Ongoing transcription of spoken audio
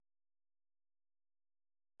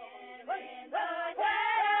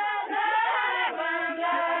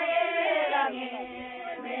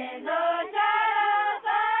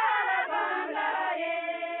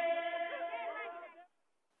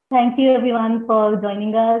Thank you everyone for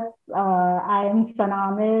joining us. I am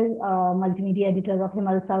Sana Amir, Multimedia Editor of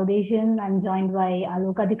Himal Southasia. I'm joined by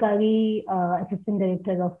Alok Adhikari, Assistant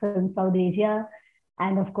Director of Film Southasia,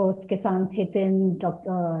 and of course Kesang Tseten,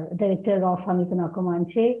 Director of Hamikunako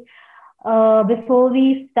Manche. Before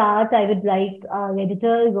we start, I would like our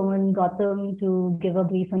editor, Roman Gautam, to give a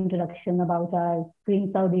brief introduction about our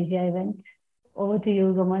Screen Southasia event. Over to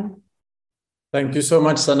you, Roman. Thank you so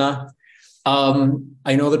much, Sana.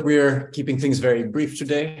 I know that we're keeping things very brief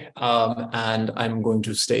today, and I'm going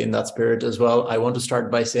to stay in that spirit as well. I want to start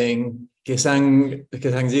by saying, Kesang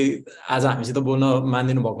ji, as I'm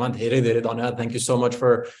thank you so much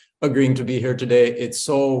for agreeing to be here today.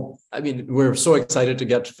 We're so excited to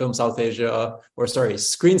get Screen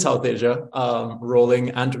Southasia rolling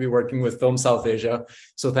and to be working with Film Southasia.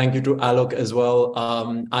 So thank you to Alok as well.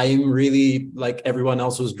 I'm really, like everyone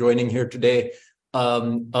else who's joining here today, a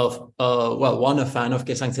fan of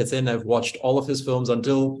Kesang Tseten. I've watched all of his films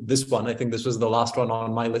until this one. I think this was the last one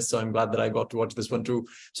on my list, so I'm glad that I got to watch this one too.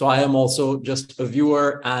 So I am also just a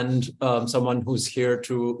viewer and someone who's here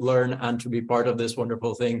to learn and to be part of this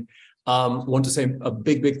wonderful thing. Want to say a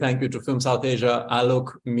big thank you to Film Southasia,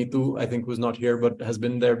 Alok, Mitu, I think who's not here but has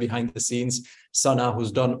been there behind the scenes, Sana,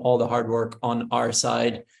 who's done all the hard work on our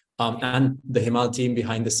side, and the Himal team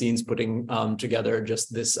behind the scenes putting together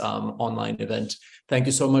just this online event. Thank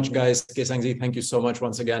you so much, guys. Kesangji, thank you so much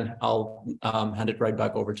once again. I'll hand it right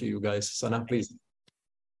back over to you guys. Sana, please.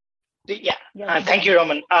 Thank you,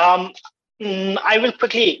 Roman. I will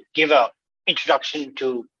quickly give an introduction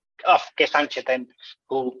of Kesang Tseten,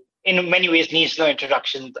 who in many ways needs no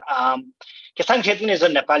introductions. Kesang Tseten is a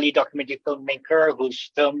Nepali documentary filmmaker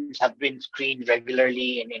whose films have been screened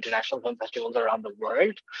regularly in international film festivals around the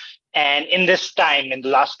world. And in this time, in the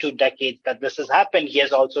last 2 decades that this has happened, he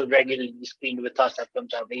has also regularly screened with us at Film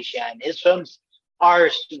Southasia. And his films are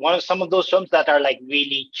some of those films that are like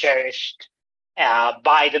really cherished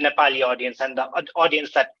by the Nepali audience and the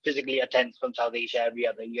audience that physically attends Film Southasia every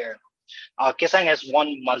other year. Kesang has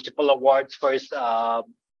won multiple awards for his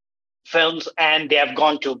films, and they have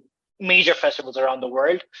gone to major festivals around the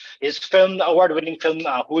world. His award-winning film,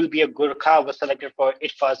 Who Will Be a Gurkha, was selected for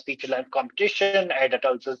ITFA's feature-length competition, aired at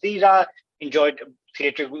Al Jazeera, enjoyed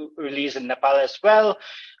theatre release in Nepal as well.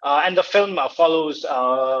 And the film follows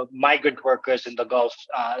migrant workers in the Gulf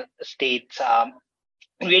states.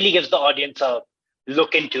 Really gives the audience a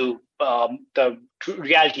look into the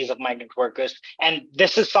realities of migrant workers. And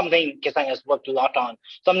this is something Kesang has worked a lot on,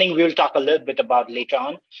 something we'll talk a little bit about later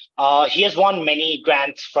on. He has won many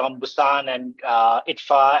grants from Busan and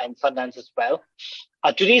ITFA and Sundance as well.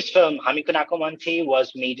 Today's film, Hamikunako Manche,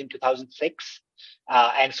 was made in 2006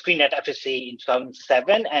 and screened at FSA in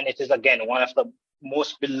 2007. And it is, again, one of the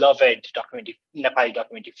most beloved Nepali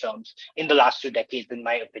documentary films in the last 2 decades, in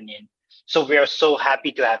my opinion. So we are so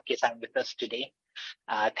happy to have Kesang with us today.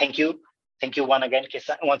 Thank you. Thank you once again,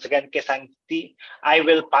 Kesang. I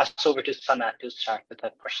will pass over to Sana to start with her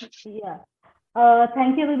questions. Yeah.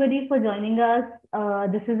 Thank you everybody for joining us.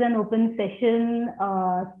 This is an open session.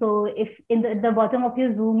 So if at the bottom of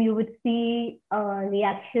your Zoom, you would see a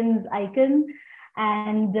reactions icon,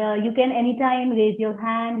 and you can anytime raise your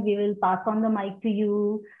hand. We will pass on the mic to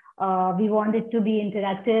you. We want it to be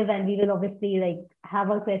interactive, and we will obviously have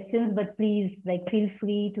our questions, but please feel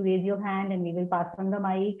free to raise your hand and we will pass on the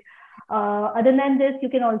mic. Other than this, you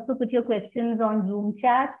can also put your questions on Zoom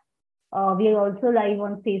chat. We are also live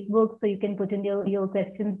on Facebook, so you can put in your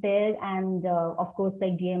questions there, and of course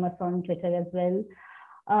DM us on Twitter as well.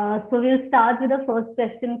 So we'll start with the first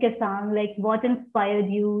question, Kesang. What inspired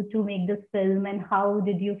you to make this film, and how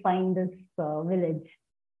did you find this village?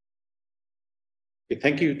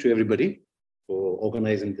 Thank you to everybody for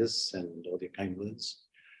organizing this and all the kind words.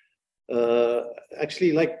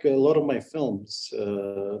 Actually, like a lot of my films,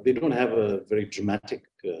 they don't have a very dramatic,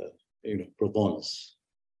 provenance.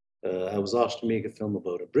 I was asked to make a film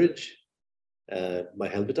about a bridge by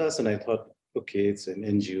Helvetas, and I thought, okay, it's an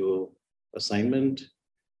NGO assignment.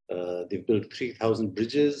 They've built 3,000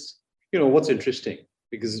 bridges. What's interesting?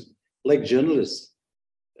 Because like journalists,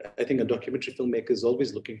 I think a documentary filmmaker is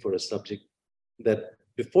always looking for a subject that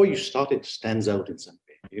before you start it stands out in some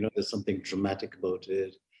way. There's something dramatic about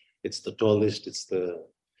it. It's the tallest, it's the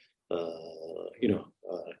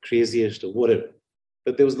craziest or whatever.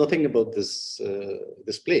 But there was nothing about this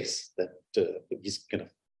place that these kind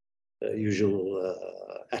of usual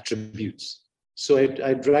attributes. So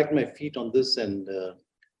I dragged my feet on this, and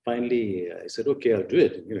finally I said, okay, I'll do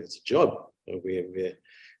it. It's a job.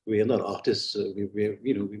 We are not artists. We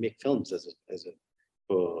make films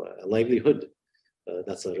for a livelihood.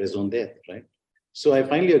 That's a raison d'être, right? So I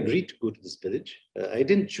finally agreed to go to this village. I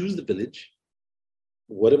didn't choose the village.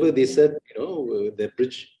 Whatever they said, the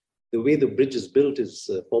bridge, the way the bridge is built is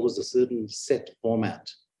follows a certain set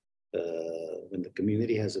format. When the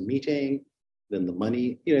community has a meeting, then the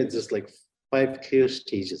money, it's just like 5 clear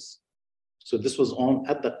stages. So this was on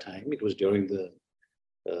at that time. It was during the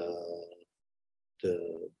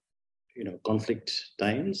conflict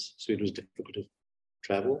times, so it was difficult to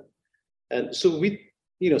travel. And so with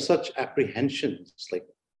such apprehensions, like,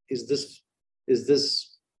 is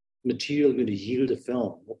this material going to yield a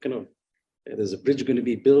film? What kind of, there's a bridge going to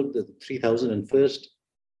be built, the 3001st,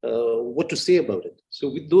 what to say about it? So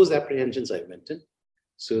with those apprehensions, I went in.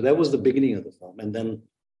 So that was the beginning of the film. And then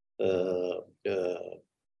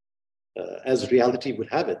as reality would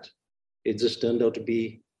have it, it just turned out to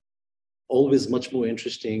be always much more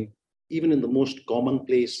interesting, even in the most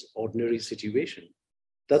commonplace, ordinary situation.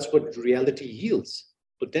 That's what reality yields,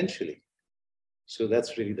 potentially. So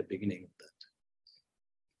that's really the beginning of that.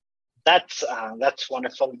 That's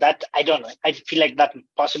wonderful. That, I don't know, I feel like that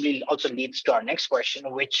possibly also leads to our next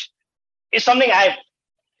question, which is something I've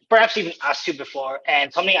perhaps even asked you before,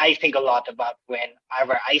 and something I think a lot about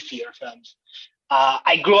whenever I see your films.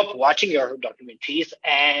 I grew up watching your documentaries,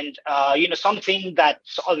 and something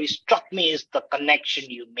that's always struck me is the connection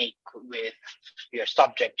you make with your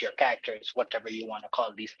subject, your characters, whatever you want to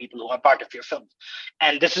call these people who are part of your films.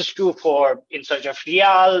 And this is true for In Search of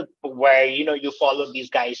Real, where you follow these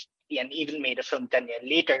guys and even made a film 10 years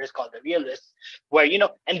later. It's called The Realists, where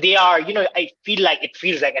and they are, I feel like, it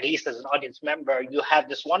feels like, at least as an audience member, you have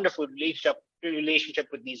this wonderful relationship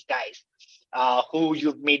with these guys who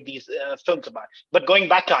you've made these films about. But going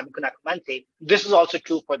back to Amikunakumante, this is also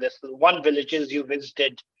true for this one villages you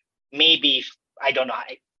visited, maybe, I don't know,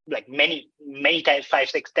 like many times, 5,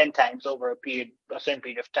 6, 10 times over a certain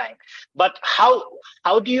period of time. But how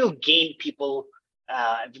do you gain people,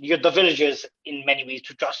 the villagers, in many ways,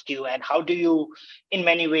 to trust you, and how do you, in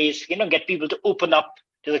many ways, get people to open up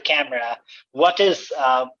to the camera? What is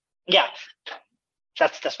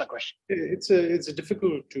that's my question. It's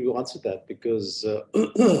difficult to answer that because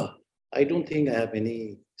I don't think I have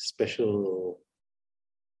any special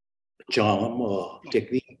charm or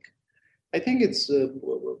technique. I think it's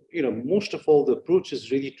most of all, the approach is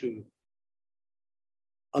really to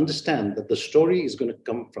understand that the story is going to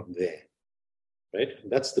come from there, right?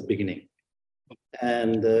 That's the beginning.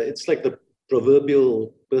 And it's like the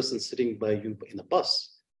proverbial person sitting by you in a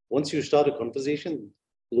bus. Once you start a conversation,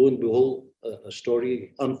 lo and behold, a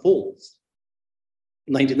story unfolds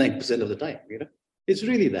 99% of the time. It's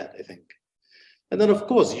really that, I think. And then, of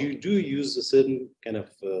course, you do use a certain kind of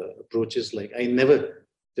approaches. Like, I never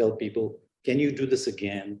tell people, can you do this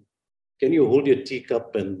again? Can you hold your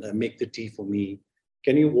teacup and make the tea for me?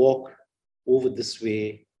 Can you walk over this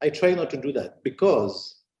way? I try not to do that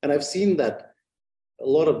because, and I've seen that a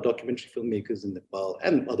lot of documentary filmmakers in Nepal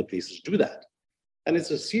and other places do that. And it's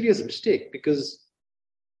a serious mistake because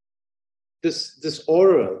this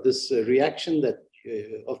aura, this reaction that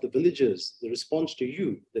of the villagers, the response to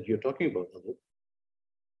you that you're talking about,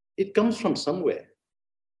 it comes from somewhere.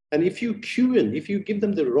 And if you cue in, if you give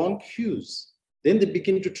them the wrong cues, then they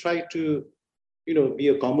begin to try to, be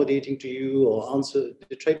accommodating to you or answer.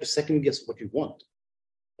 They try to second guess what you want.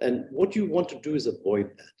 And what you want to do is avoid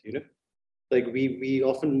that, Like we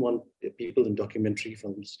often want people in documentary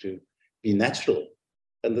films to be natural.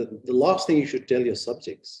 And the last thing you should tell your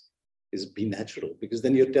subjects is be natural, because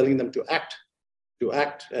then you're telling them to act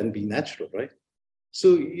and be natural, right?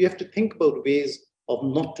 So you have to think about ways of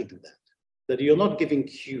not to do that you're not giving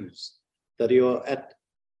cues, that you're at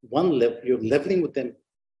one level, you're leveling with them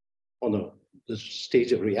on the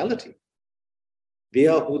stage of reality. They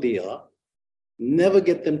are who they are. Never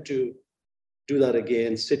get them to do that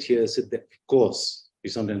again, sit here, sit there. Of course, you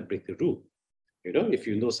sometimes break the rule. If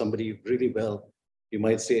you know somebody really well, you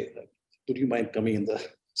might say, would you mind coming in the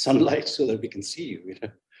sunlight so that we can see you,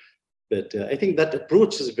 But I think that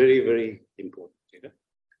approach is very, very important,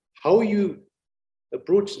 How you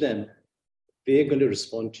approach them, they're going to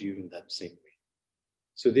respond to you in that same way.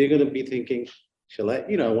 So they're going to be thinking, shall I,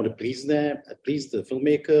 I want to please them, please the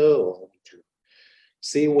filmmaker, or to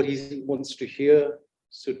say what he wants to hear.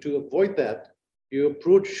 So to avoid that, your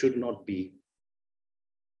approach should not be,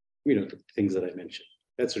 the things that I mentioned.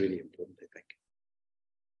 That's really important, I think.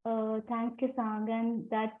 Thanks, Kesang. And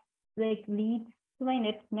that leads to my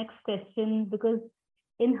next question, because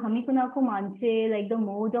in Hamikunaku Manche, the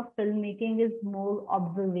mode of filmmaking is more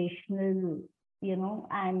observational,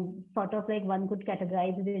 and sort of one could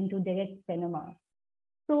categorize it into direct cinema.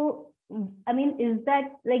 So I mean, is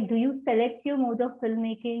that like, do you select your mode of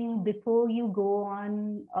filmmaking before you go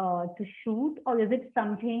on to shoot, or is it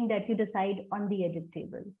something that you decide on the edit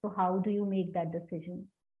table? So how do you make that decision?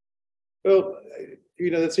 Well,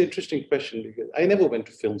 that's an interesting question because I never went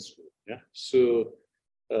to film school. Yeah. So,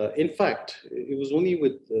 in fact, it was only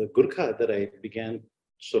with Gurkha that I began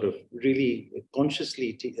sort of really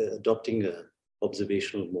consciously adopting a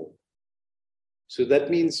observational mode. So that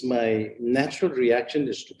means my natural reaction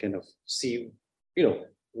is to kind of see,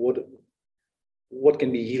 what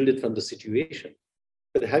can be yielded from the situation.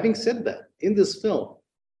 But having said that, in this film,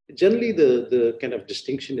 generally the kind of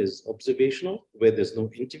distinction is observational, where there's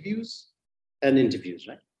no interviews and interviews,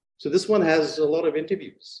 right? So this one has a lot of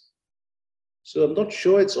interviews. So I'm not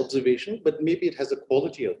sure it's observational, but maybe it has a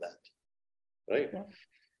quality of that, right? Yeah.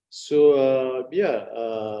 So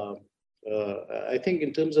I think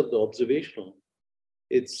in terms of the observational,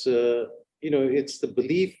 it's it's the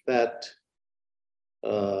belief that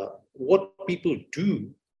what people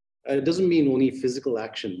do, it doesn't mean only physical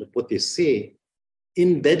action, but what they say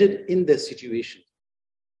embedded in their situation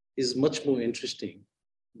is much more interesting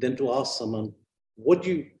than to ask someone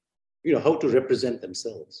how to represent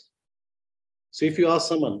themselves. So if you ask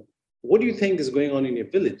someone, what do you think is going on in your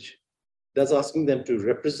village? That's asking them to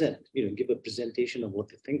represent, give a presentation of what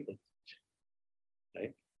they think of the village,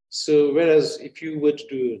 right? So whereas if you were to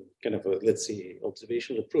do kind of a, let's say,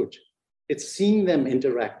 observational approach, it's seeing them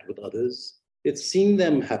interact with others. It's seeing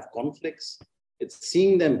them have conflicts. It's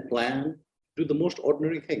seeing them plan, do the most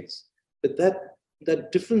ordinary things. But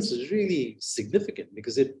that difference is really significant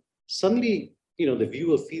because it suddenly, the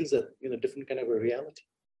viewer feels that in a different kind of a reality.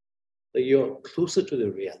 That you're closer to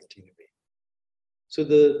the reality in a way. So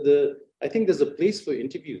I think there's a place for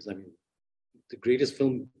interviews. I mean, the greatest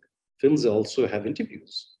films also have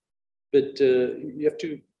interviews. But you have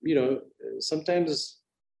to, sometimes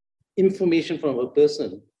information from a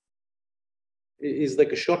person is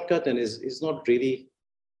like a shortcut and is not really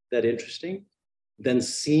that interesting than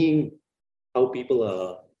seeing how people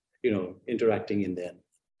are, interacting in there.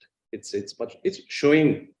 It's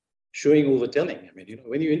showing over telling. I mean,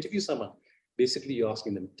 when you interview someone, basically you're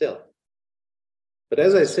asking them to tell. But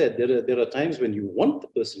as I said, there are times when you want the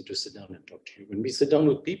person to sit down and talk to you. When we sit down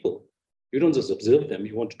with people, you don't just observe them,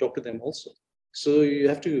 you want to talk to them also. So you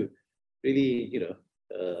have to really,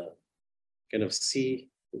 kind of see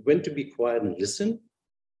when to be quiet and listen,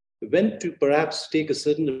 when to perhaps take a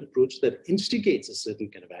certain approach that instigates a certain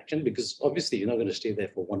kind of action, because obviously you're not going to stay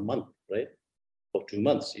there for 1 month, right? Or 2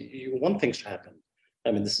 months. You want things to happen.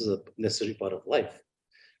 I mean, this is a necessary part of life.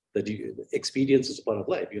 Experience is a part of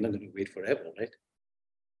life. You're not going to wait forever, right?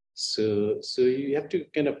 So you have to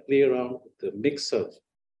kind of play around with the mix of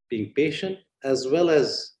being patient as well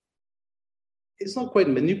as, it's not quite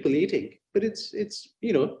manipulating, but it's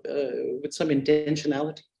with some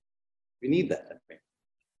intentionality. We need that, I think.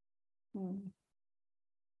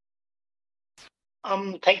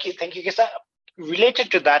 Thank you, Kesang.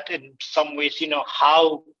 Related to that, in some ways,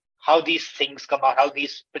 how these things come out, how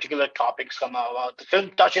these particular topics come about. The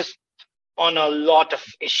film touches on a lot of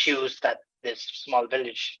issues that this small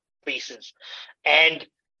village faces, and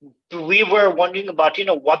we were wondering about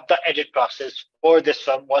what the edit process for this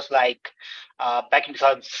film was like back in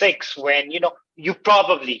 2006 when you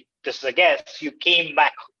probably, this is a guess, you came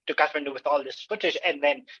back to Kathmandu with all this footage and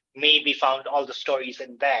then maybe found all the stories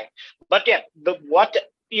in there. But yeah, what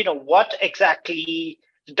exactly,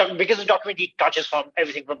 because the documentary touches from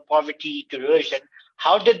everything from poverty to religion,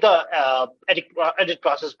 how did the edit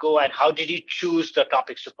process go and how did you choose the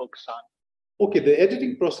topics to focus on? Okay, the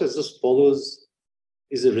editing process just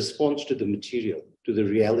is a response to the material, to the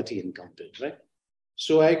reality encountered, right?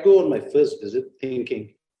 So I go on my first visit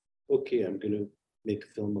thinking, okay, I'm going to make a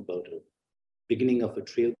film about a beginning of a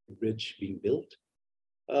trail bridge being built.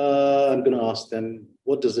 I'm going to ask them,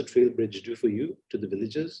 what does the trail bridge do for you, to the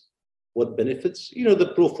villagers? What benefits?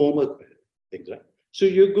 The pro forma things, right? So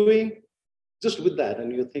you're going just with that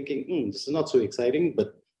and you're thinking, this is not so exciting,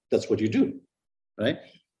 but that's what you do, right?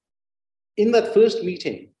 In that first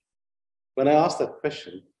meeting, when I asked that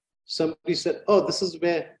question, somebody said, oh, this is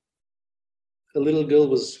where a little girl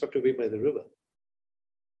was swept away by the river.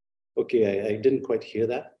 Okay, I didn't quite hear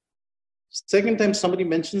that. Second time somebody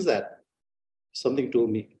mentions that, something told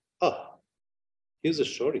me, here's a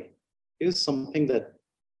story. Here's something that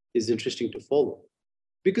is interesting to follow.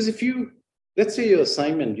 Because if let's say your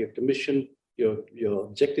assignment, your commission, your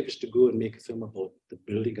objective is to go and make a film about the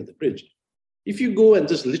building of the bridge. If you go and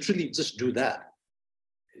just literally just do that,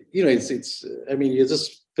 you're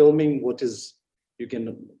just filming what is, you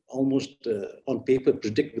can almost on paper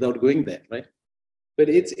predict without going there, right? But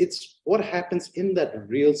it's what happens in that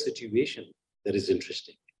real situation that is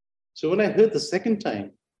interesting. So when I heard the second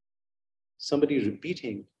time, somebody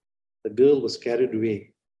repeating, the girl was carried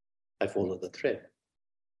away, I followed the thread.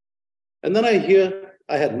 And then I hear,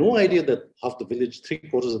 I had no idea that half the village,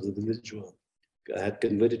 3/4 of the village had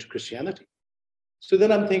converted to Christianity. So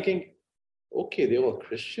then I'm thinking, okay, they're all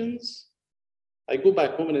Christians. I go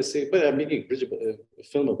back home and I say, but I'm making a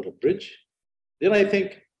film about a bridge. Then I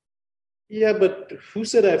think, yeah, but who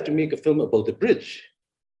said I have to make a film about the bridge?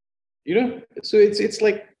 You know, so it's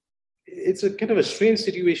like, it's a kind of a strange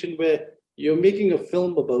situation where you're making a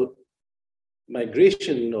film about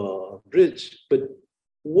migration or bridge, but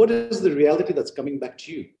what is the reality that's coming back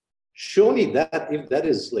to you? Surely that, if that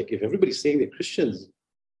is like, if everybody's saying they're Christians,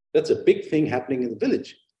 that's a big thing happening in the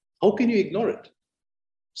village. How can you ignore it?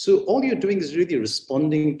 So all you're doing is really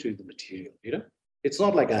responding to the material, you know? It's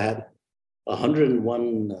not like I had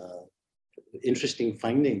 101 interesting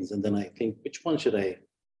findings and then I think, which one should I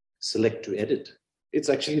select to edit? It's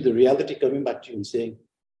actually the reality coming back to you and saying,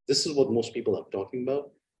 this is what most people are talking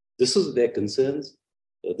about. This is their concerns.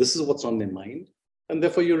 This is what's on their mind. And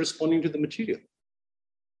therefore you're responding to the material.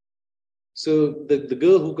 So the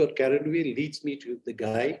girl who got carried away leads me to the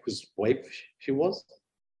guy whose wife she was,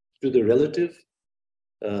 to the relative,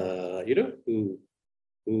 you know,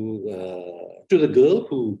 to the girl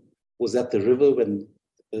who was at the river when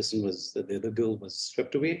the other girl was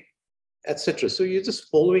swept away, etc. So you're just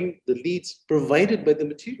following the leads provided by the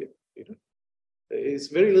material. You know, it's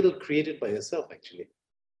very little created by yourself. Actually,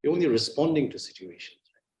 you're only responding to situations.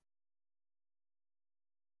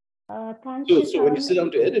 Thank So, you, so when you Sam. sit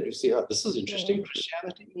down to edit, you say, "Oh, this is interesting,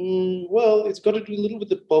 Christianity." Well, it's got to do a little with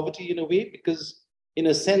the poverty in a way, because in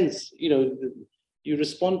a sense, you know, you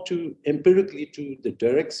respond to empirically to the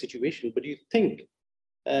direct situation, but you think,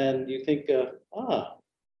 and you think,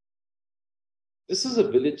 this is a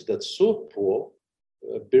village that's so poor,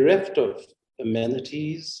 bereft of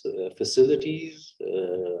amenities, facilities,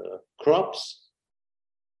 crops,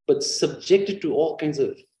 but subjected to all kinds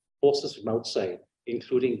of forces from outside,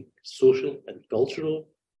 including social and cultural,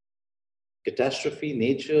 catastrophe,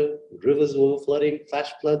 nature, rivers overflooding,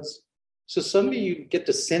 flash floods. So suddenly you get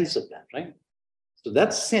the sense of that, right? So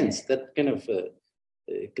that sense, that kind of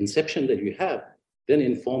conception that you have, then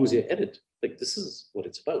informs your edit. Like, this is what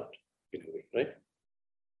it's about, in a way, right?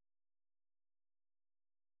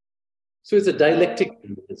 So it's a dialectic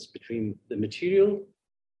between the material,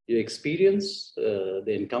 your experience,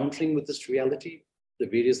 the encountering with this reality, the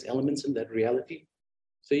various elements in that reality.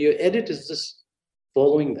 So your edit is just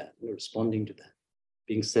following that, responding to that,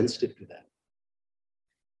 being sensitive to that.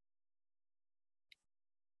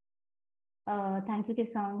 Thank you,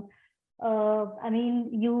 Kesang. I mean,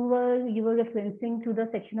 you were referencing to the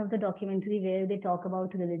section of the documentary where they talk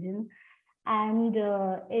about religion, and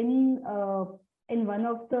in one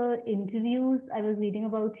of the interviews I was reading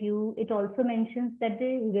about you, it also mentions that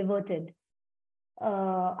they reverted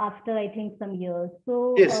after, I think, some years.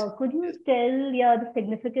 So Yes. could you tell, the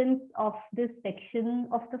significance of this section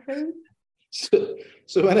of the film?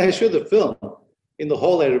 So when I showed the film in the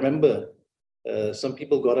hall, I remember some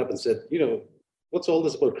people got up and said, you know, what's all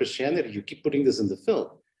this about Christianity? You keep putting this in the film.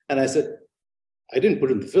 And I said, I didn't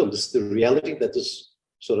put it in the film. This is the reality that this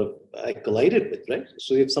sort of I collided with, right?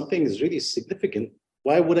 So if something is really significant,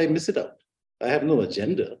 why would I miss it out? I have no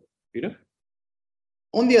agenda, you know?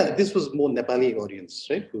 On the other, this was more Nepali audience,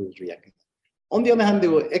 right, who was reacting. On the other hand,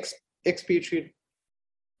 there were expatriate,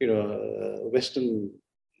 you know, Western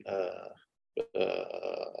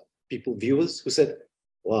people, viewers, who said,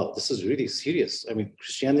 wow, this is really serious. I mean,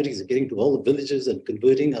 Christianity is getting to all the villages and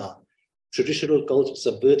converting our traditional culture,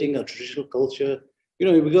 subverting our traditional culture. You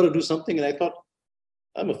know, we got to do something. And I thought,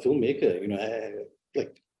 I'm a filmmaker, you know,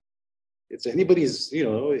 it's anybody's, you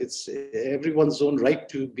know, it's everyone's own right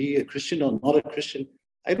to be a Christian or not a Christian.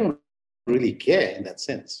 I don't really care in that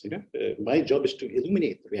sense, you know. My job is to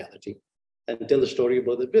illuminate the reality and tell a story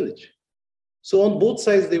about the village. So on both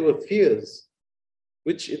sides, there were fears,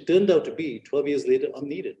 which it turned out to be 12 years later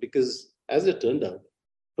unneeded, because as it turned out,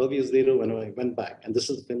 12 years later, when I went back, and this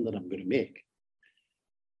is the film that I'm going to make,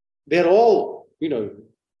 they're all, you know,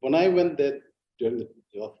 when I went there during the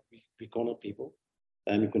Bikona people,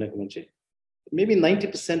 and maybe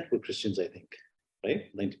 90% were Christians, I think,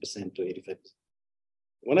 right? 90% to 85%.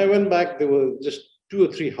 When I went back, there were just 2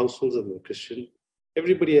 or 3 households that were Christian.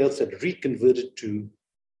 Everybody else had reconverted to.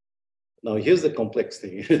 Now, here's the complex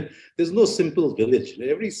thing. There's no simple village.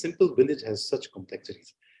 Every simple village has such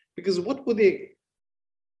complexities. Because what were they,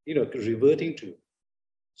 you know, reverting to?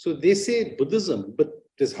 So they say Buddhism, but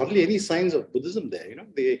there's hardly any signs of Buddhism there. You know,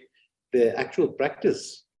 their actual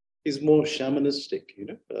practice is more shamanistic,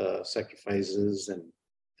 sacrifices and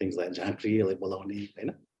things like Jhankri, like Malani,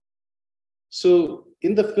 So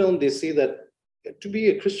in the film, they say that to be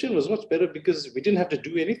a Christian was much better because we didn't have to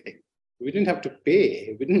do anything. We didn't have to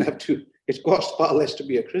pay. We didn't have to, it cost far less to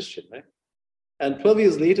be a Christian, right? And 12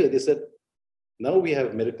 years later, they said, now we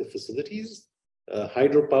have medical facilities.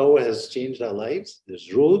 Hydropower has changed our lives.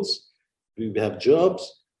 There's roads. We have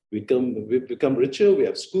jobs. We've become richer. We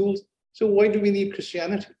have schools. So why do we need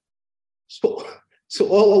Christianity? So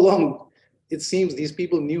all along, it seems these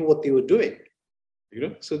people knew what they were doing.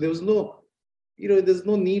 So there was no, there's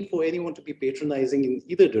no need for anyone to be patronizing in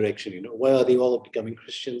either direction. Why are they all becoming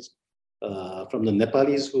Christians? From the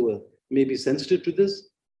Nepalis who are maybe sensitive to this,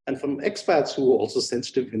 and from expats who are also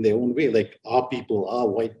sensitive in their own way, like our people, our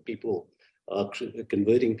white people,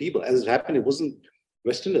 converting people. As it happened, it wasn't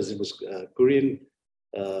Westerners, it was Korean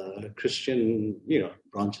Christian,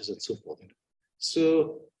 branches and so forth.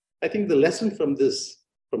 So I think the lesson from this,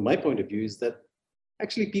 from my point of view, is that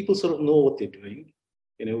actually people sort of know what they're doing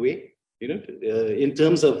in a way, in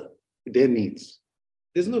terms of their needs.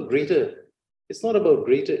 There's no greater, it's not about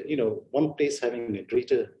greater, one place having a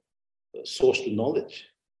greater source to knowledge.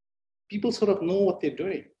 People sort of know what they're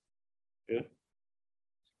doing.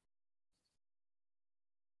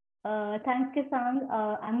 Thanks, Kesang.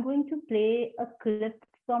 I'm going to play a clip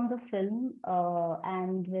from the film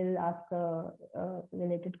and we'll ask a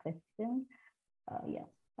related question.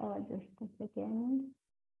 Just a second.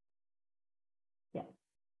 Yeah.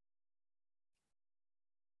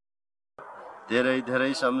 धेरै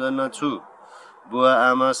धेरै सम्झना छु बुवा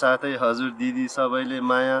आमा साथै हजुर दिदी सबैले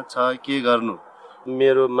माया छ के गर्नु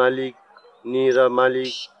मेरो मालिक नि र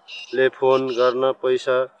मालिकले फोन गर्न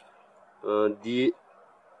पैसा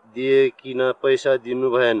दिए किन पैसा दिनु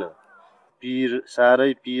भएन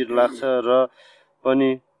सारै पीर लाग्छ र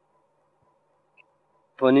पनि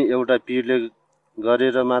एउटा पीरले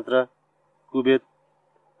गरेर मात्र कुबेत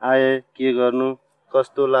आए के गर्नु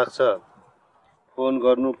कस्तो लाग्छ फोन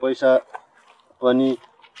गर्नु पैसा पनि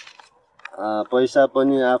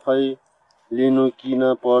आफै लिनु किन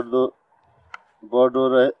पर्दो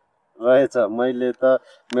रहेछ मैले त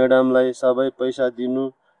म्याडमलाई सबै पैसा दिनु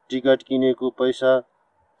टिकट किनेको पैसा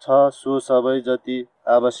छ सो सबै जति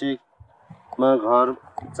आवश्यकमा घर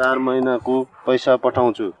 4 महिनाको पैसा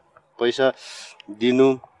पठाउँछु पैसा दिनु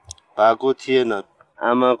भएको थिएन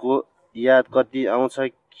आमाको याद कति आउँछ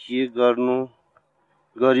के गर्नु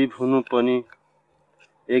गरिब हुनु पनि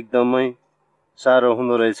एकदमै सारो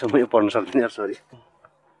हुँदो रहेछ म यो पढ्न सक्दिनँ सरी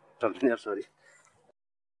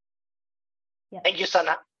Thank you,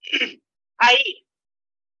 Sana. I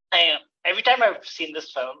every time I've seen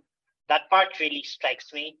this film, that part really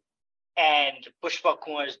strikes me, and Pushpa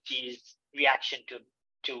Kumarji's reaction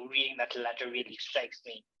to reading that letter really strikes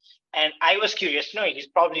me. And I was curious, he's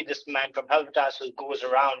probably this man from Helvetas who goes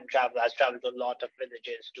around and has traveled to a lot of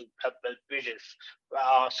villages to help build bridges.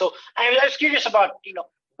 So I was curious about,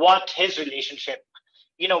 what his relationship,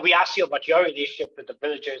 we asked you about your relationship with the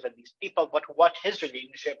villagers and these people, but what his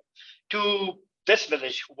relationship to this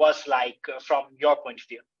village was like from your point of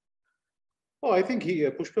view. Oh, I think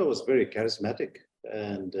Pushpa was very charismatic,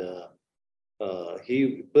 and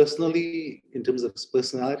he personally, in terms of his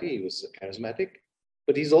personality, he was charismatic,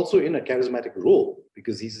 but he's also in a charismatic role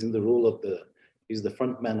because he's in the role of he's the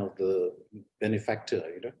front man of the benefactor,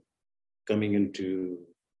 coming in to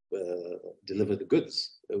deliver the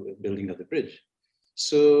goods, building of the bridge.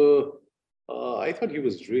 So I thought he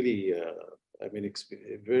was really,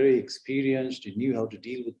 very experienced. He knew how to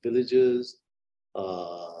deal with villagers,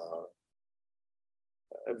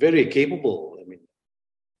 very capable.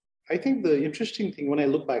 I think the interesting thing when I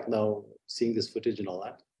look back now, seeing this footage and all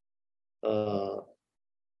that,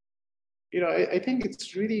 I think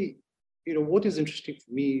it's really, what is interesting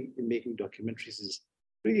for me in making documentaries is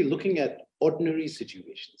really looking at ordinary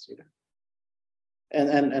situations,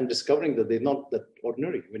 and discovering that they're not that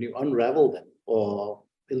ordinary. When you unravel them or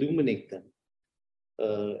illuminate them,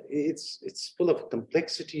 it's full of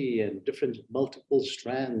complexity and different multiple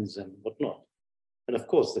strands and whatnot. And of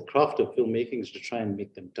course, the craft of filmmaking is to try and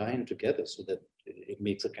make them tie in together so that it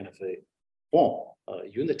makes a kind of a form,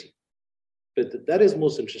 unity. But that is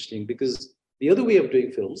most interesting because the other way of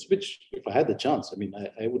doing films, which if I had the chance,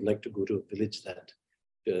 I would like to go to a village that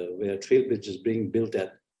where a trail bridge is being built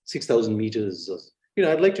at 6,000 meters.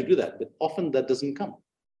 I'd like to do that, but often that doesn't come.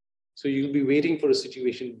 So you'll be waiting for a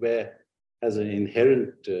situation where has an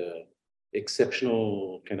inherent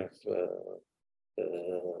exceptional kind of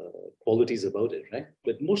qualities about it, right?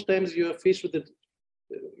 But most times you're faced with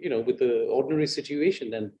with the ordinary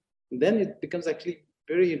situation, and then it becomes actually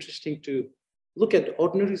very interesting to look at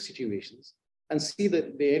ordinary situations and see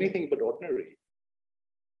that they're anything but ordinary.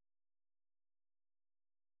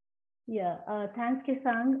 Yeah, thanks,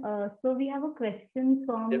 Kesang. So we have a question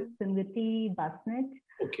from Simriti Basnet.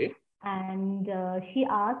 Okay. And she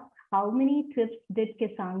asked, how many trips did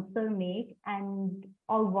Kesang sir make,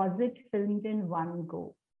 or was it filmed in one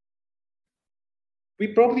go? We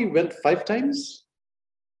probably went 5 times.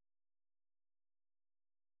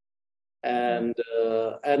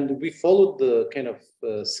 And we followed the kind of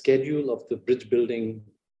schedule of the bridge building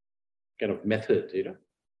kind of method,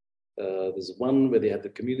 There's one where they have the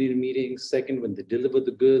community meetings, second when they deliver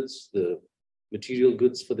the goods, the material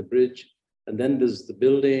goods for the bridge, and then there's the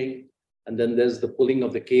building, and then there's the pulling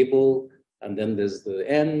of the cable, and then there's the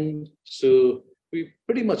end. So we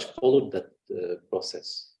pretty much followed that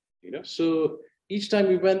process, So each time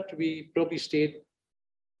we went, we probably stayed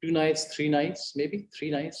 2 nights, 3 nights, maybe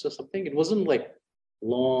 3 nights or something. It wasn't like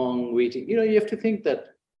long waiting. You have to think that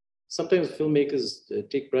sometimes filmmakers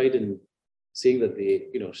take pride in saying that they,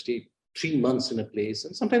 stay 3 months in a place,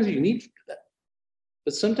 and sometimes you need to do that.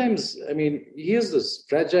 But sometimes, I mean, here's this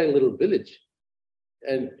fragile little village,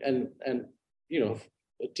 and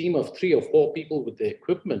a team of 3 or 4 people with their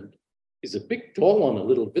equipment is a big toll on a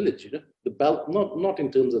little village. Not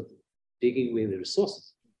in terms of taking away the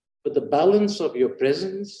resources, but the balance of your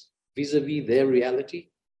presence vis-a-vis their reality.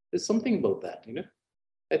 There's something about that.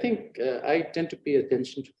 I think I tend to pay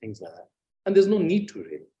attention to things like that, and there's no need to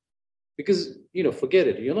really, because forget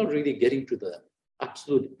it. You're not really getting to the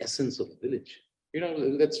absolute essence of the village.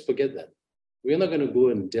 Let's forget that. We're not going to go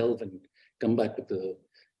and delve and come back with the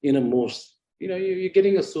innermost. You're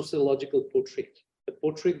getting a sociological portrait, a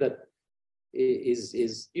portrait that is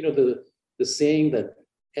the saying that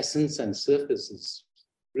essence and surface is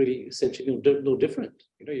really essentially no different.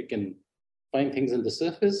 You can find things in the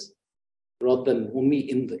surface rather than only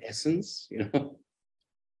in the essence.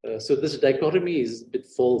 So this dichotomy is a bit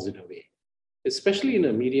false in a way, especially in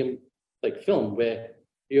a medium like film where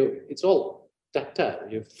it's all tactile.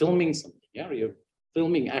 You're filming something. You're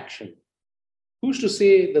filming action. Who's to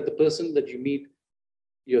say that the person that you meet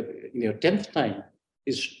in your 10th time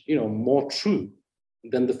is more true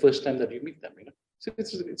than the first time that you meet them? So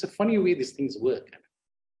it's a funny way these things work.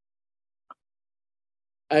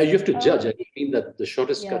 You have to judge. I don't mean that the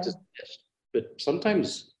shortest cut is the best, but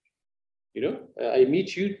sometimes I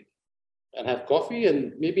meet you and have coffee,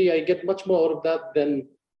 and maybe I get much more out of that than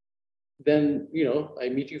I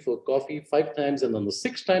meet you for coffee 5 times, and on the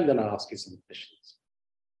 6th time, then I ask you some questions.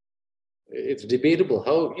 It's debatable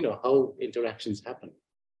how interactions happen,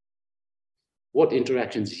 what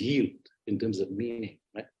interactions yield in terms of meaning,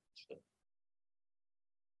 right?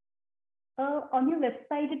 On your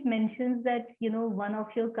website, it mentions that one of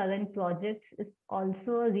your current projects is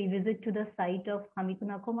also a revisit to the site of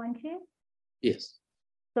Hamikunako Manche. Yes.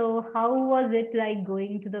 So how was it like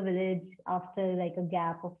going to the village after like a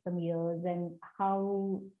gap of some years, and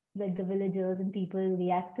how like the villagers and people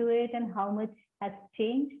react to it, and how much has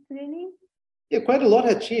changed really? Yeah, quite a lot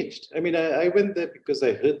had changed. I mean, I went there because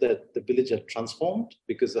I heard that the village had transformed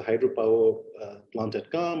because the hydropower plant had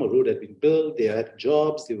come, a road had been built, they had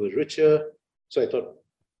jobs, they were richer. So I thought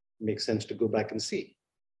it makes sense to go back and see.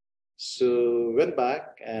 So went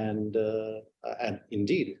back and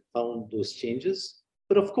indeed found those changes.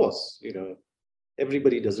 But of course,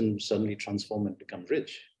 everybody doesn't suddenly transform and become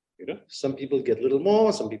rich. Some people get a little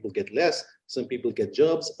more, some people get less, some people get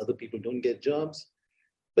jobs, other people don't get jobs.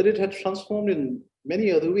 But it had transformed in many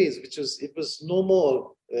other ways, it was no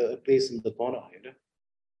more a place in the corner.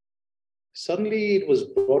 Suddenly it was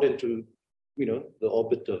brought into, the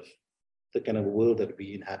orbit of the kind of world that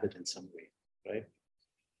we inhabit in some way, right?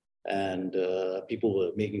 And people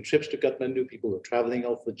were making trips to Kathmandu, people were traveling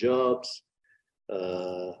out for jobs.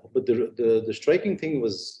 But the striking thing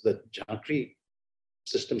was that Jhankri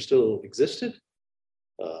system still existed.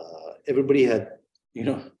 Everybody had,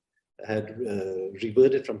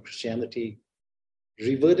 reverted from Christianity,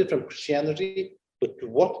 but to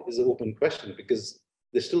what is an open question, because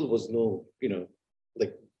there still was no,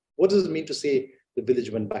 what does it mean to say the village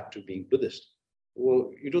went back to being Buddhist?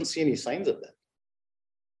 Well, you don't see any signs of that.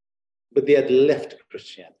 But they had left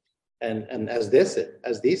Christianity, and as they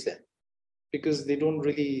said, because they don't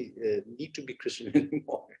really need to be Christian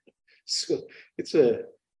anymore. So it's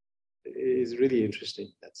really interesting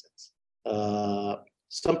in that sense.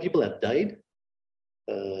 Some people have died.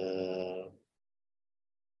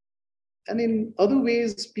 And in other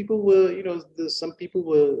ways, people were, some people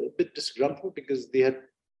were a bit disgruntled because they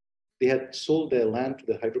had sold their land to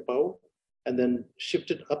the hydropower and then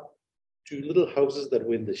shifted up to little houses that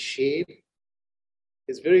were in the shade.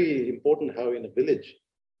 It's very important how in a village,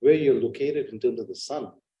 where you're located in terms of the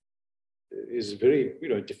sun, is very,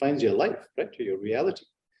 it defines your life, right? Your reality.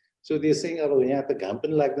 So they're saying, and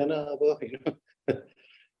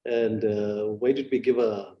why did we give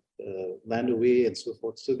a land away and so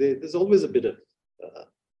forth? So there's always a bit of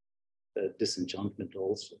disenchantment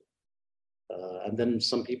also. And then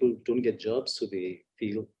some people don't get jobs, so they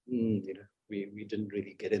feel, we didn't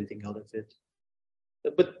really get anything out of it.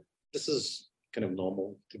 But this is kind of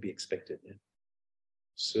normal to be expected. Yeah?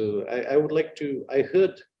 So I would like to, I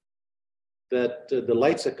heard that the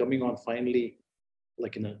lights are coming on finally,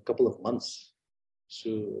 like in a couple of months. So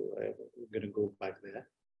I'm going to go back there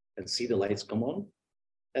and see the lights come on.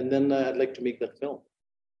 And then I'd like to make that film.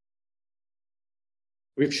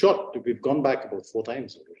 We've gone back about 4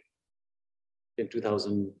 times already. In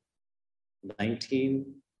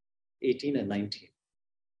 2019, 18 and 19.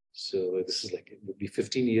 So this is like, it would be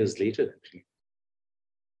 15 years later, actually.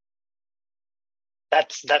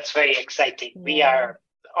 That's very exciting. Yeah. We are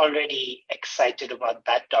already excited about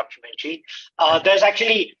that documentary.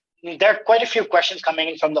 There are quite a few questions coming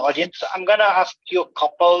in from the audience. So I'm going to ask you a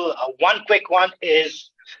couple. One quick one is,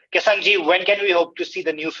 Kesangji, when can we hope to see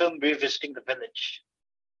the new film Revisiting the Village?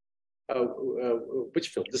 Which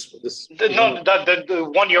film? The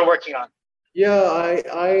one you're working on. Yeah,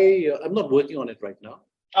 I'm not working on it right now.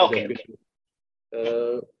 Okay.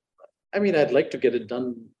 I mean, I'd like to get it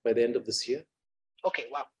done by the end of this year. Okay,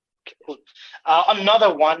 wow. Okay, cool.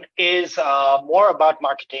 Another one is more about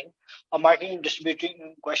marketing. A marketing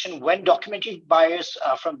distributing question. When documentary buyers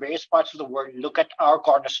from various parts of the world look at our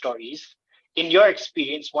corner stories, in your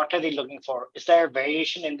experience, what are they looking for? Is there a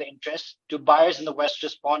variation in the interest? Do buyers in the West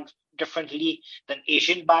respond differently than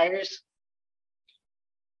Asian buyers?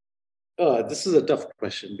 This is a tough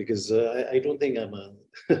question because I don't think I'm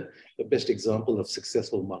the best example of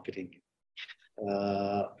successful marketing.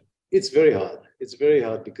 It's very hard. It's very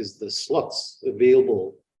hard because the slots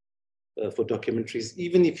available for documentaries,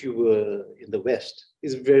 even if you were in the West,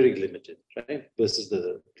 is very limited, right? Versus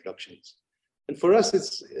the productions. And for us,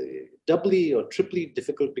 it's doubly or triply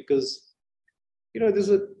difficult because, we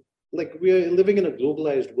are living in a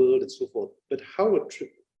globalized world and so forth. But how a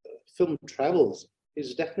film travels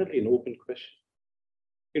is definitely an open question.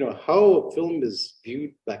 How a film is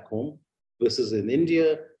viewed back home versus in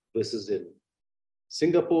India versus in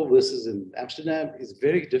Singapore versus in Amsterdam is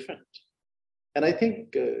very different. And I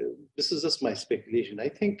think this is just my speculation. I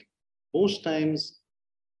think most times,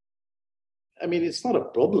 I mean, it's not a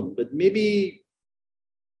problem, but maybe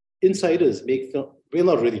insiders make film. We're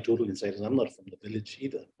not really total insiders. I'm not from the village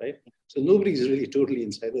either, right? So nobody's really totally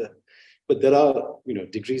insider, but there are,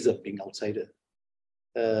 degrees of being outsider.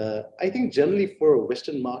 I think generally for a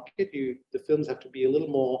Western market, the films have to be a little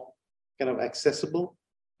more kind of accessible.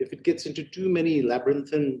 If it gets into too many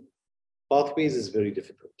labyrinthine pathways, it's very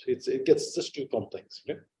difficult. It gets just too complex,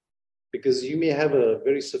 because you may have a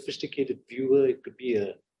very sophisticated viewer. It could be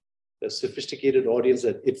a sophisticated audience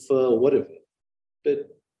at ITFA or whatever.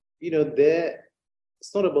 But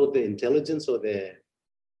it's not about their intelligence or their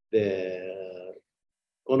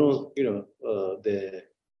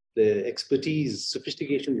expertise,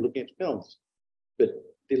 sophistication looking at films, but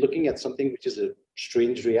they're looking at something which is a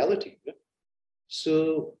strange reality.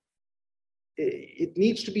 So it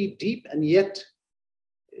needs to be deep, and yet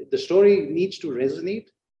the story needs to resonate.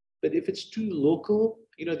 But if it's too local,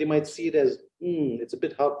 they might see it as, it's a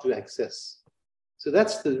bit hard to access. So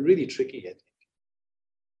that's the really tricky, I think.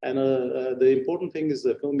 And the important thing is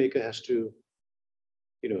the filmmaker has to,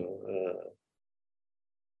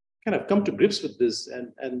 kind of come to grips with this.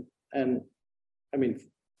 And I mean,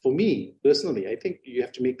 for me personally, I think you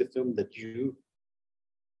have to make the film that you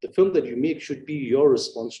make should be your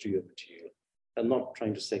response to your material, and not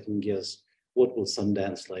trying to second guess what will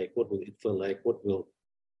Sundance like, what will ITFA like, what will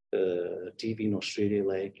TV in Australia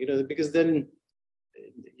like, because then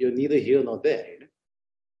you're neither here nor there.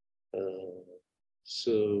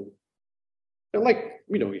 So,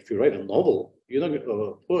 if you write a novel, you're not going to,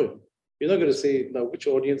 a poem, you're not going to say, now which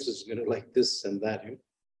audience is going to like this and that.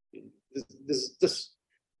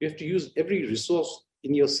 You have to use every resource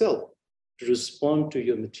in yourself to respond to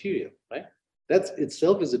your material, right? That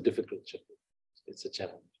itself is a difficult challenge. It's a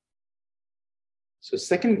challenge. So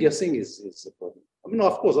second guessing is a problem. I mean,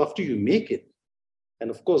 of course, after you make it, and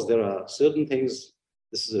of course, there are certain things,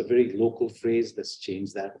 this is a very local phrase, let's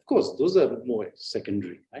change that. Of course, those are more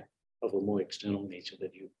secondary, right? Of a more external nature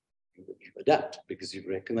that you adapt because you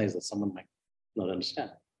recognize that someone might not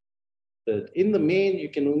understand. But in the main, you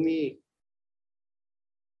can only,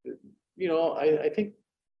 I think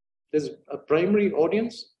there's a primary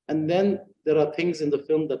audience, and then there are things in the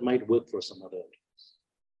film that might work for some other audience.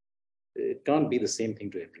 It can't be the same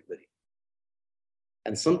thing to everybody.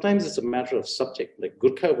 And sometimes it's a matter of subject. Like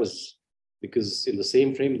Gurkha was, because in the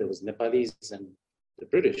same frame there was Nepalis and the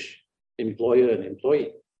British, employer and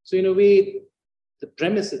employee. So in a way, the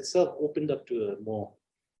premise itself opened up to a more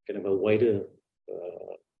kind of a wider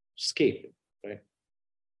scape, right?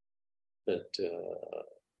 But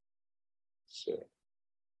so.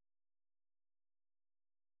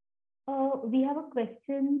 We have a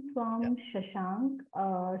question from Shashank.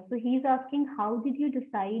 So he's asking, how did you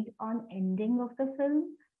decide on ending of the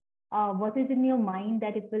film? Was it in your mind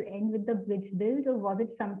that it will end with the bridge build, or was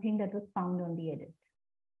it something that was found on the edit?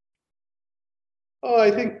 Oh,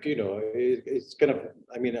 I think, it's kind of,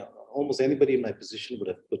 I mean, almost anybody in my position would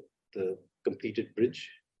have put the completed bridge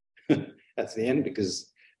at the end,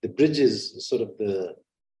 because the bridge is sort of the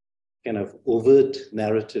kind of overt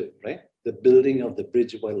narrative, right? The building of the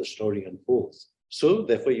bridge while the story unfolds. So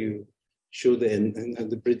therefore you show the end,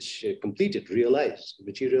 and the bridge completed,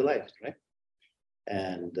 materialized, right?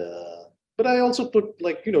 And, but I also put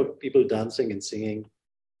people dancing and singing.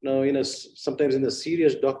 Sometimes in a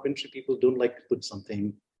serious documentary, people don't like to put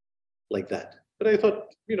something like that. But I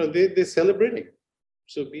thought, they're celebrating.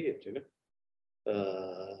 So be it,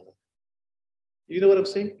 you know what I'm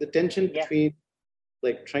saying? The tension between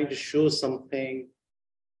like trying to show something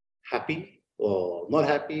happy or not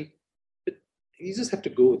happy, but you just have to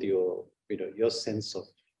go with your, your sense of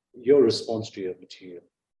your response to your material.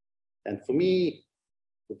 And for me,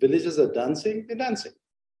 the villagers are dancing, they're dancing.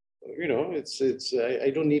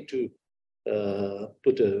 I don't need to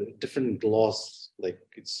put a different gloss, like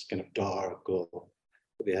it's kind of dark or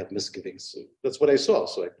they have misgivings. So that's what I saw,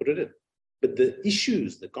 so I put it in. But the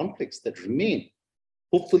issues, the conflicts that remain,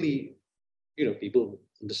 hopefully, people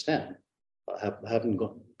understand, haven't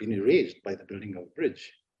been erased by the building of a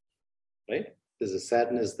bridge, right? There's a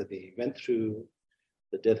sadness that they went through,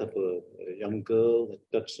 the death of a young girl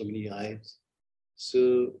that touched so many lives.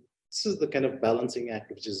 So this is the kind of balancing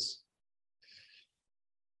act which is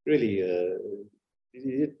really,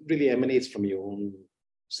 it really emanates from your own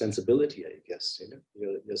sensibility, I guess,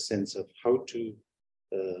 your sense of how to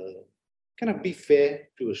kind of be fair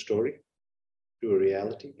to a story, to a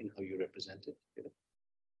reality in how you represent it.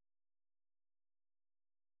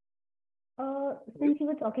 Since you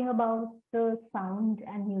were talking about the sound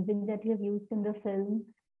and music that you have used in the film,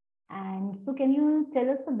 and so can you tell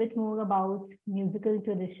us a bit more about musical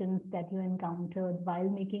traditions that you encountered while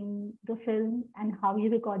making the film and how you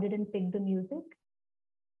recorded and picked the music?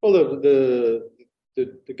 Well, the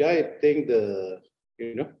guy playing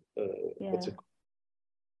what's it called?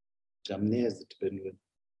 Jamne is the Tibetan word.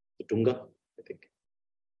 The Tunga, I think.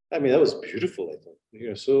 I mean, that was beautiful, I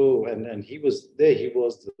thought. So, and he was there, he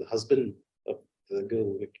was the husband of the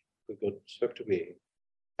girl who got swept away.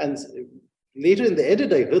 And later in the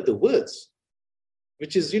edit, I heard the words,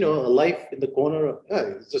 which is, a life in the corner of,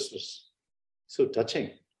 it just was so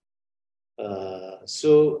touching.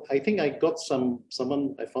 So I think I got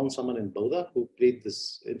I found someone in Boda who played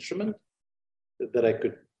this instrument that I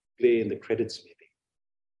could play in the credits maybe.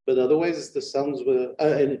 But otherwise the sounds were,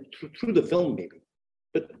 and through the film maybe.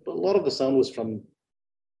 But a lot of the sound was from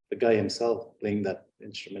the guy himself playing that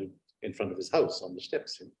instrument in front of his house on the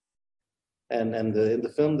steps. And in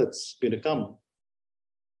the film that's going to come,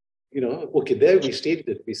 okay, there we stated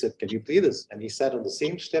it. We said, can you play this? And he sat on the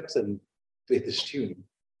same steps and played this tune.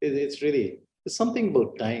 It's really, there's something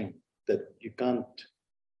about time that you can't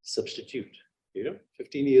substitute.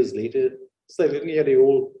 15 years later, it's like looking at your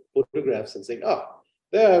old photographs and saying,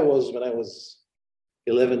 there I was when I was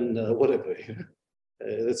 11, whatever.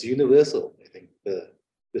 That's universal, I think.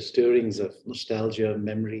 The stirrings of nostalgia,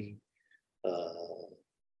 memory,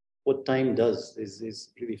 what time does is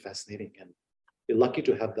really fascinating. And you're lucky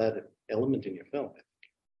to have that element in your film.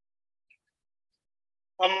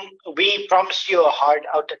 We promised you a hard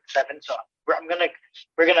out at 7, so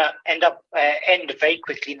we're gonna end very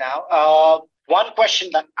quickly now. One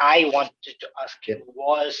question that I wanted to ask you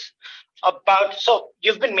was about, so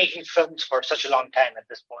you've been making films for such a long time at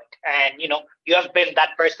this point, and you have been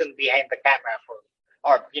that person behind the camera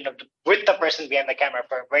with the person behind the camera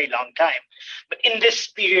for a very long time. But in this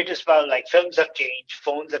period as well, like films have changed,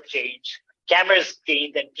 phones have changed, cameras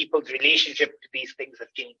changed, and people's relationship to these things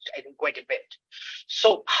have changed, I think, quite a bit.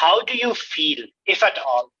 So how do you feel, if at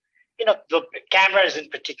all, the cameras in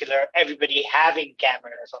particular, everybody having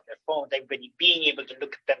cameras on their phones, everybody being able to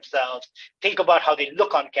look at themselves, think about how they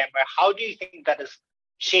look on camera, how do you think that has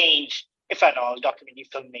changed, if at all, documentary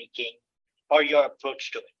filmmaking or your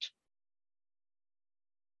approach to it?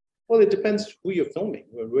 Well, it depends who you're filming,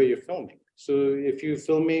 or where you're filming. So if you're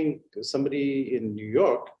filming somebody in New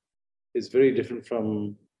York, it's very different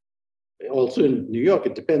from Also in New York,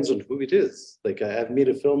 it depends on who it is. Like I've made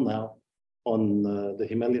a film now on the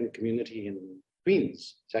Himalayan community in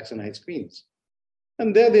Queens, Jackson Heights, Queens.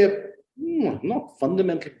 And they're not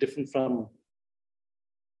fundamentally different from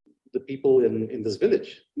the people in this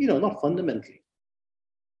village, not fundamentally.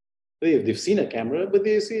 They've seen a camera, but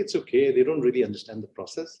they say it's okay. They don't really understand the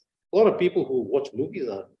process. A lot of people who watch movies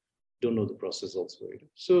don't know the process also.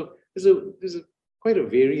 So there's quite a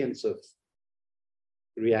variance of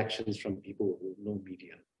reactions from people who know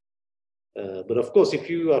media. But of course, if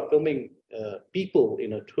you are filming people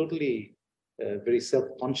in a totally very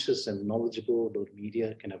self-conscious and knowledgeable about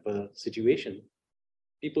media kind of a situation,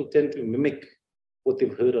 people tend to mimic what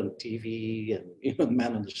they've heard on TV and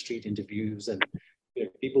man on the street interviews, and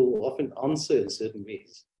people often answer in certain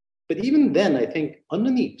ways. But even then, I think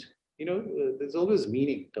underneath, there's always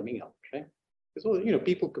meaning coming out, right? There's always,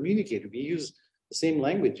 people communicate. We use the same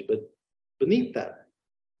language, but beneath that,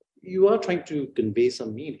 you are trying to convey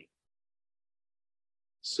some meaning.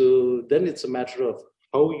 So then it's a matter of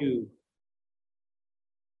how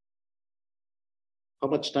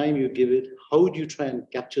much time you give it, how do you try and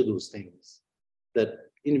capture those things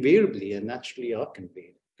that invariably and naturally are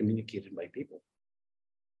communicated by people.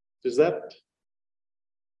 Does that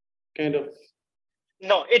kind of?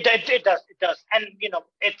 No, it does. And,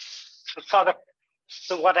 it's sort of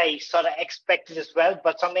what I sort of expected as well,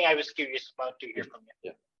 but something I was curious about to hear from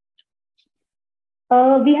you.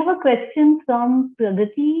 Yeah. We have a question from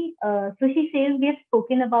Pragati. So she says, we have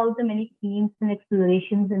spoken about the many themes and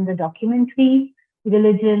explorations in the documentary: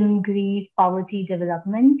 religion, grief, poverty,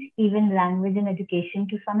 development, even language and education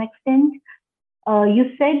to some extent.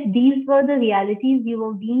 You said these were the realities you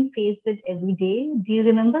were being faced with every day. Do you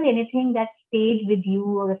remember anything that stayed with you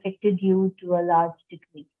or affected you to a large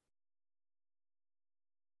degree?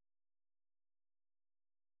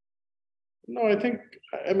 No,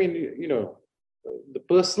 I mean, the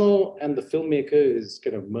personal and the filmmaker is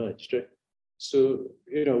kind of merged, right? So,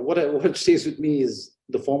 what stays with me is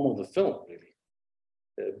the form of the film, really.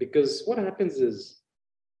 Because what happens is,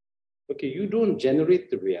 okay, you don't generate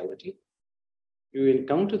the reality, you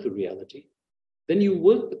encounter the reality, then you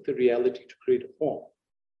work with the reality to create a form,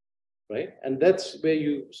 right? And that's where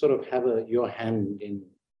you sort of have your hand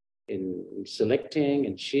in selecting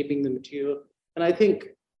and shaping the material. And I think,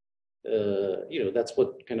 that's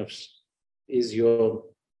what kind of is your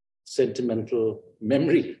sentimental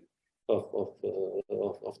memory of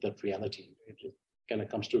that reality. It kind of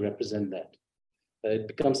comes to represent that. It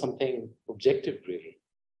becomes something objective, really.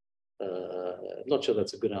 I'm not sure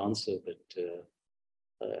that's a good answer, but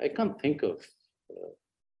I can't think of.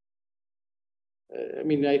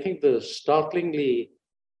 I think the startlingly,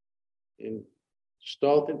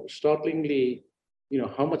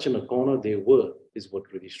 how much in a corner they were is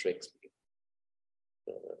what really strikes me.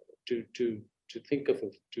 To think of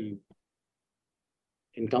it, to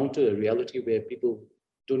encounter a reality where people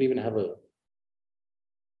don't even have a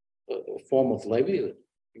form of livelihood.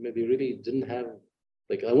 They really didn't have,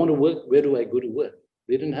 like, I want to work, where do I go to work?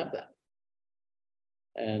 They didn't have that.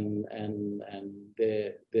 And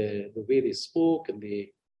the way they spoke and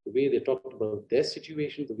the way they talked about their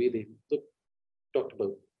situation, the way they talked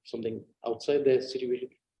about something outside their situation,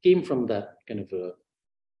 came from that kind of a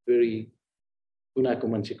very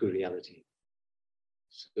Unakumanchiku reality.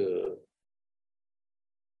 So,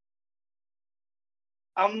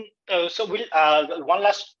 So we'll one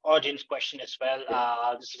last audience question as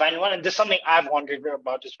well. This final one, and this is something I've wondered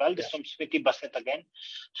about as well. This is from Smriti Basit again.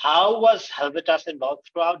 How was Helvetas involved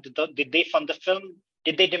throughout? Did they fund the film?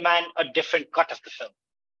 Did they demand a different cut of the film?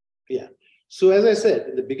 Yeah. So as I said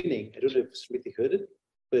in the beginning, I don't know if Smriti heard it,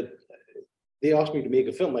 but they asked me to make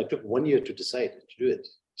a film. I took 1 year to decide to do it,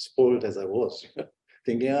 spoiled as I was,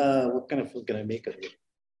 thinking, what kind of film can I make of it?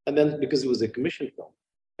 And then because it was a commission film,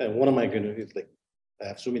 and what am I going to do? Like, I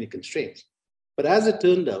have so many constraints. But as it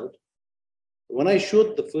turned out, when I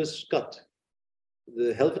showed the first cut,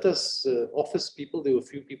 the Helvetas office people, there were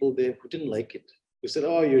a few people there who didn't like it. Who said,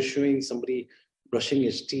 oh, you're showing somebody brushing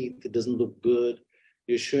his teeth. It doesn't look good.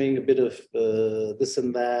 You're showing a bit of this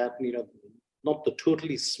and that, not the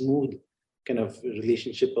totally smooth kind of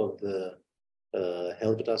relationship of the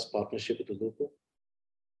Helvetas partnership with the local.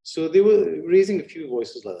 So they were raising a few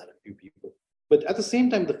voices like that, a few people. But at the same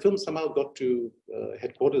time, the film somehow got to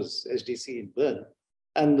headquarters, SDC in Bern,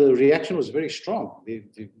 and the reaction was very strong.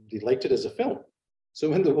 They liked it as a film. So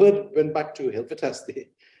when the word went back to Helvetas,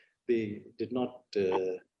 they did not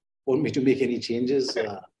want me to make any changes.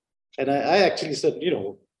 And I actually said,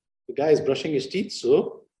 the guy is brushing his teeth,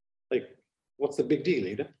 so like, what's the big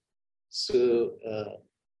deal, So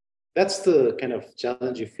that's the kind of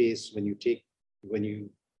challenge you face when you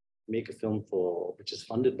make a film which is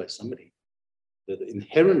funded by somebody. The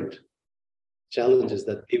inherent challenge is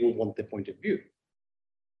that they will want their point of view.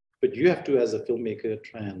 But you have to, as a filmmaker,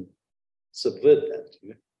 try and subvert that,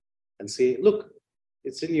 and say, look,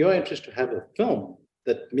 it's in your interest to have a film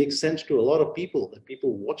that makes sense to a lot of people, that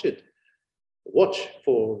people watch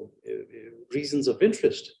for reasons of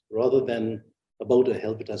interest rather than about a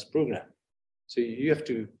Helvetas program. So you have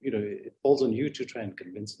to, it falls on you to try and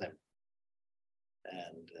convince them.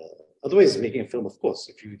 And otherwise, making a film, of course,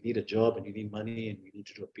 if you need a job and you need money and you need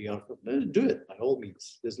to do a PR film, do it by all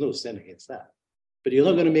means. There's no sin against that. But you're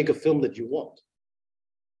not going to make a film that you want.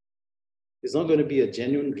 It's not going to be a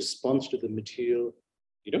genuine response to the material,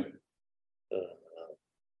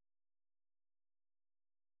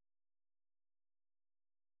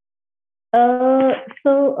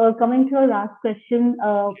 So coming to our last question,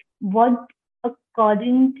 what,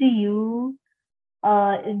 according to you,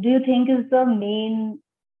 do you think is the main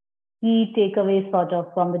key takeaway sort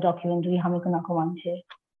of from the documentary Hame Kuna Ko Manche?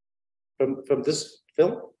 From this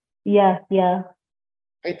film? Yeah.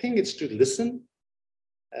 I think it's to listen.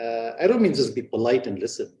 I don't mean just be polite and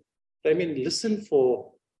listen. But I mean listen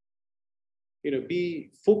for, be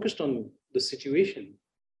focused on the situation.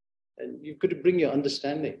 And you could bring your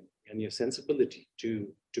understanding and your sensibility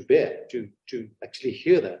to bear, to actually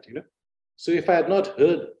hear that, So if I had not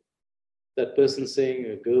heard that person saying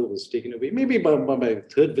a girl was taken away, maybe by my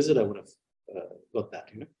third visit, I would have got that,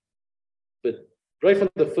 But right from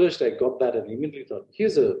the first, I got that and immediately thought,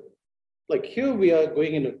 here we are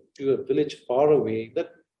going into a village far away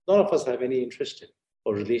that none of us have any interest in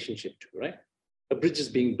or relationship to, right? A bridge is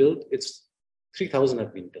being built, 3,000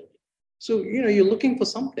 have been built. So, you're looking for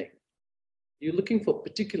something. You're looking for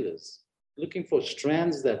particulars, looking for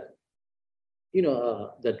strands that,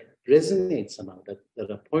 that resonate somehow,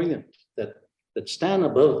 that are poignant, that stand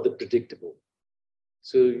above the predictable.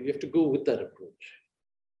 So you have to go with that approach.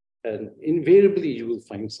 And invariably you will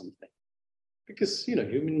find something. Because,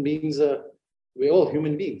 human beings we're all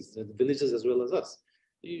human beings, the villagers as well as us.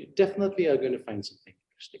 You definitely are going to find something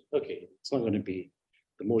interesting. Okay, it's not going to be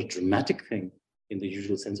the most dramatic thing in the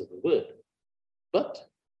usual sense of the word, but.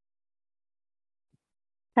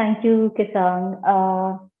 Thank you, Kesang.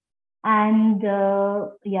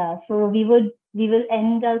 So we will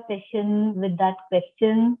end our session with that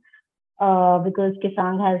question because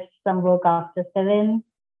Kesang has some work after 7.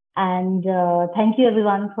 And thank you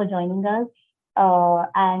everyone for joining us. So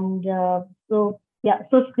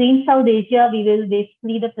Screen Southasia,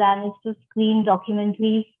 the plan is to screen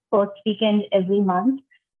documentaries first weekend every month.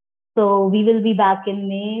 So we will be back in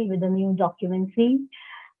May with a new documentary.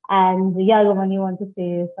 And Roman, you want to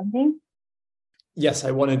say something? Yes,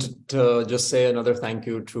 I wanted to just say another thank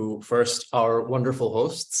you to first our wonderful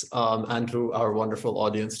hosts and to our wonderful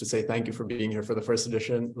audience, to say thank you for being here for the first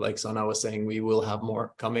edition. Like Sana was saying, we will have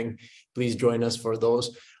more coming. Please join us for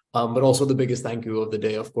those. But also the biggest thank you of the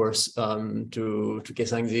day, of course, to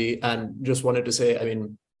Kesang. And just wanted to say,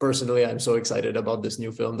 personally, I'm so excited about this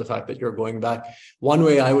new film, the fact that you're going back. One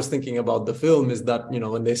way I was thinking about the film is that,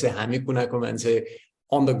 when they say Hame Kuna Ko Manche,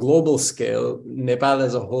 on the global scale, Nepal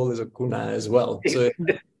as a whole is a kuna as well. So,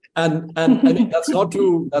 and I mean, that's not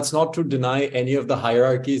to deny any of the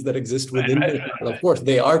hierarchies that exist within Nepal. Of course,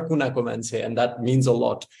 they are kuna ko manche, and that means a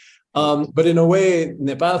lot. But in a way,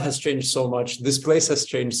 Nepal has changed so much. This place has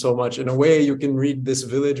changed so much. In a way, you can read this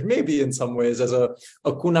village, maybe in some ways, as a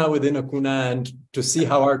kuna within a kuna, and to see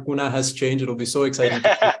how our kuna has changed. It'll be so exciting to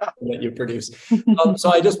see that you produce.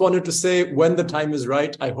 So I just wanted to say, when the time is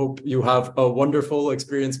right, I hope you have a wonderful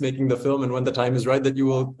experience making the film, and when the time is right, that you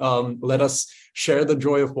will let us share the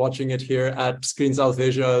joy of watching it here at Screen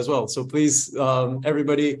Southasia as well. So please,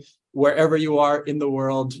 everybody, wherever you are in the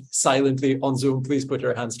world, silently on Zoom, please put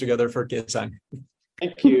your hands together for Kesang.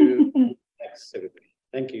 Thank you. Thanks, everybody.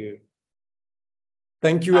 Thank you.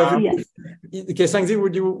 Thank you, everybody. Kesang,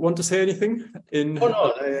 would you want to say anything?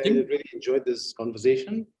 No, I really enjoyed this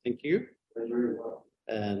conversation. Thank you. Very well.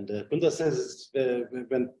 And Kunda says it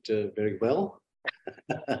went very well.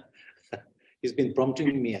 He's been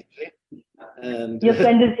prompting me, actually. And your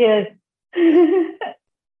friend is here.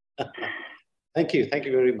 Thank you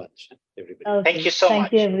very much, everybody. Okay. Thank you so much.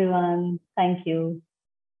 Thank you, everyone. Thank you.